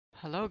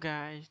Hello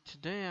guys,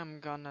 today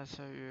I'm gonna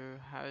show you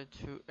how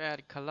to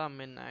add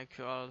column in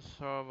SQL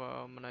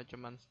Server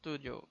Management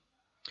Studio.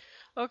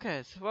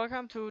 Okay, so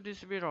welcome to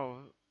this video.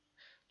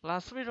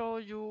 Last video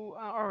you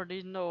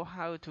already know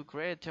how to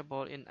create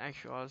table in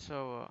SQL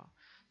Server.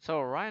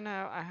 So right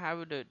now I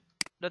have the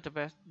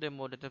database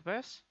demo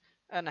database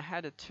and I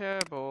had a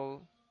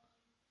table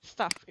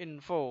stuff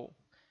info.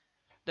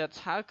 That's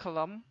how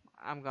column.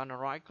 I'm gonna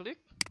right click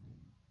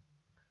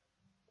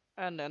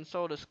and then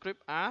show the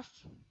script as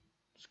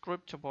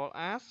scriptable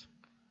as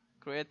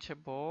create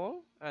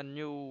table and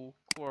new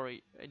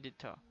query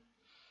editor.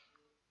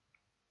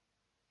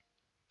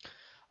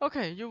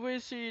 Okay, you will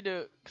see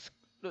the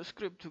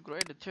script to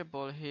create the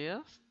table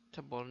here.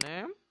 Table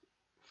name,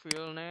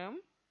 field name,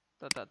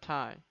 data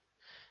type,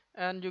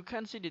 and you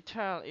can see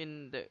detail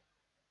in the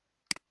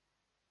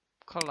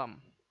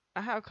column.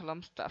 I have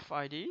column staff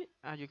ID,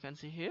 as you can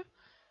see here.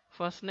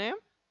 First name,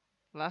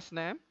 last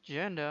name,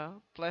 gender,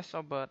 place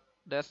of birth,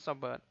 date of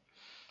birth.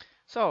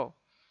 So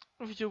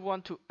if you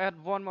want to add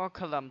one more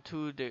column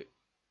to the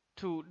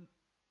to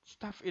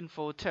staff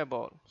info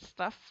table,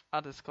 staff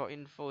underscore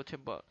info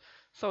table,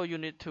 so you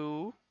need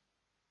to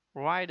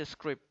write the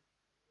script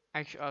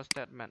actual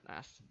statement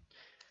as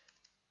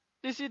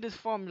this is the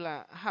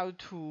formula how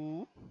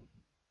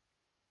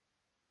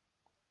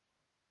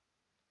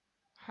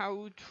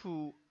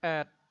to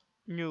add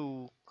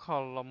new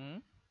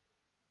column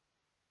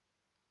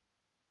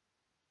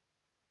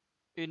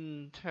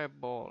in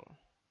table,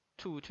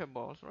 two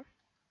tables, right?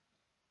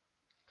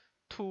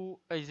 Two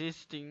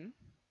existing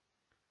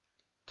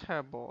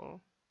table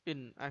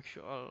in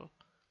actual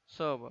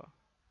server.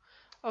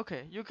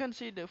 Okay, you can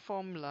see the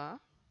formula.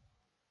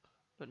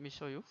 Let me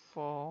show you.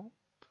 Formula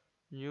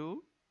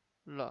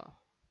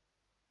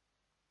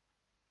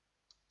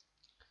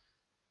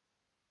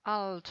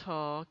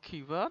alter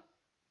keyword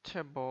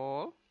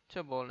table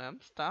name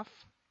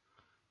staff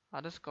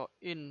underscore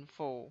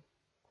info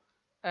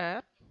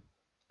add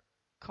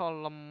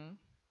column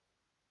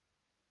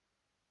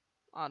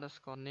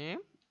underscore name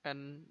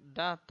and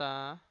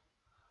data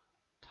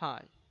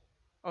type.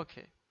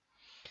 Okay,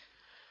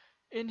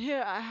 in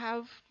here I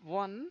have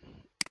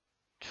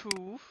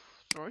two,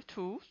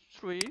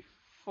 three,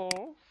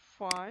 four,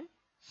 five,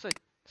 six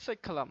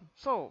column.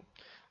 So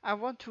I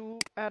want to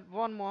add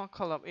one more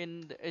column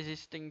in the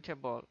existing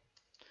table.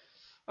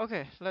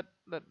 Okay,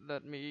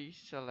 let me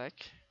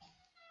select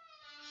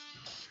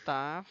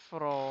staff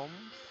from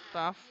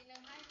staff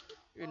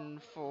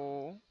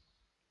info.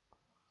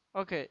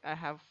 Okay, I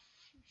have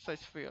such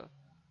field.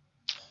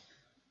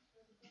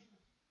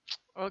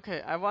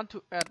 Okay, I want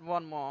to add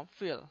one more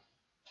field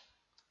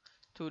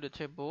to the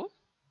table.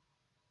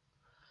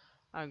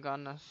 I'm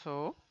gonna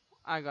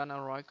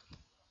write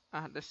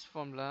this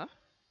formula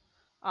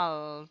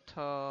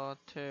alter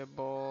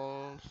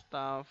table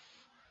stuff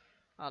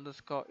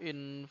underscore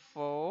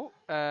info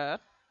add.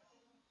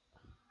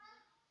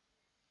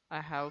 I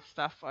have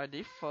staff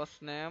ID,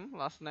 first name,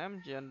 last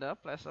name, gender,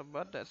 place of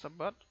birth, date of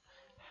birth,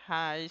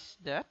 height,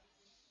 that,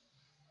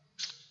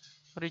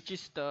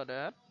 register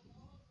that,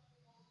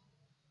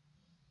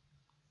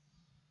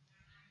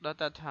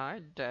 data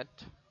type, that.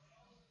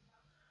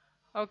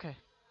 Okay.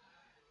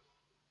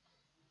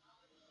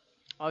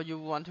 Or you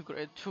want to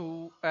create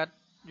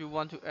you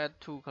want to add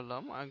two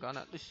column. I'm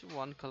gonna this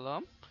one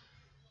column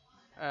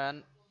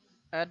and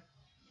add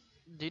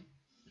it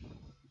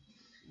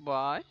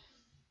by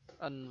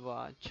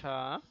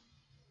unvacha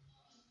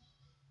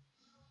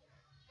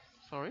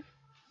sorry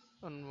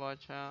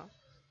unvacha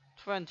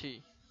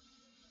 20.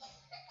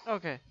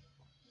 Okay,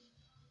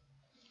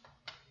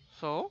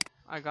 so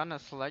I'm gonna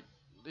select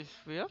this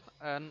field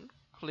and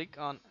click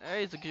on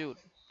execute.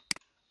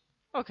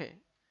 Okay,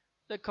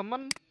 the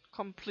command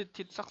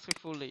completed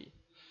successfully.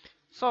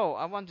 So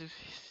I want to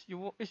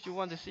if you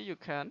want to see, you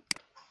can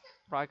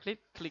right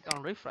click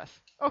on refresh.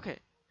 Okay,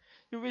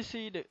 you will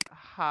see the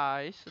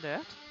hide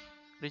that,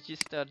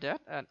 register that,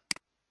 and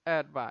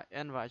add by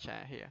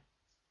envicha here.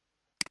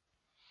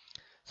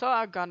 So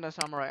I'm gonna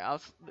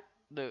summarize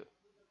the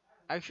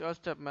actual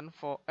statement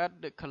for add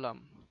the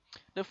column.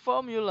 The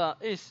formula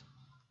is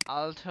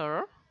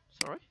alter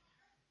sorry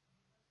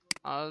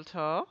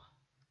alter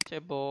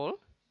table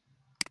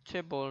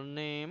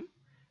name,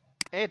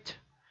 add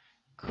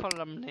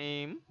column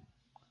name,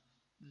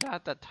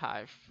 data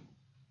type.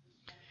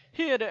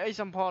 Here the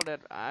example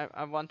that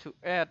I want to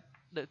add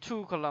the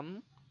two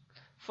column.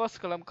 First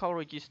column called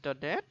register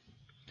date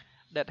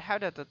that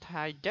have data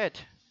type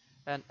date,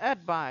 and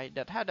add by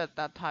that have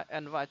data type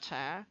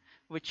envicha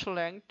which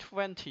length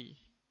 20.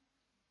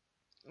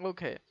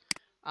 Okay,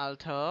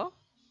 alter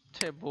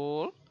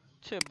table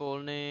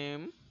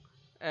name,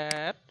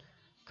 add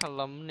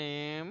column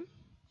name,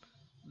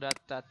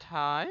 data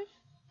type,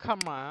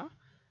 comma,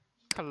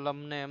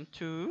 column name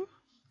 2,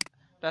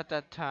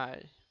 data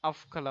type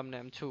of column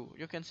name 2.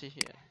 You can see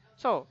here.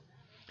 So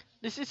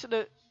this is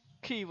the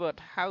keyword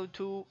how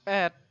to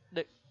add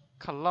the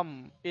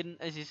column in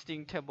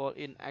existing table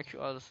in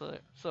SQL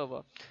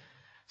Server.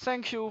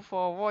 Thank you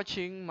for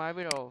watching my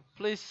video.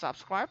 Please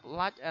subscribe,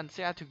 like and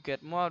share to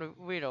get more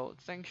videos.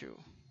 Thank you.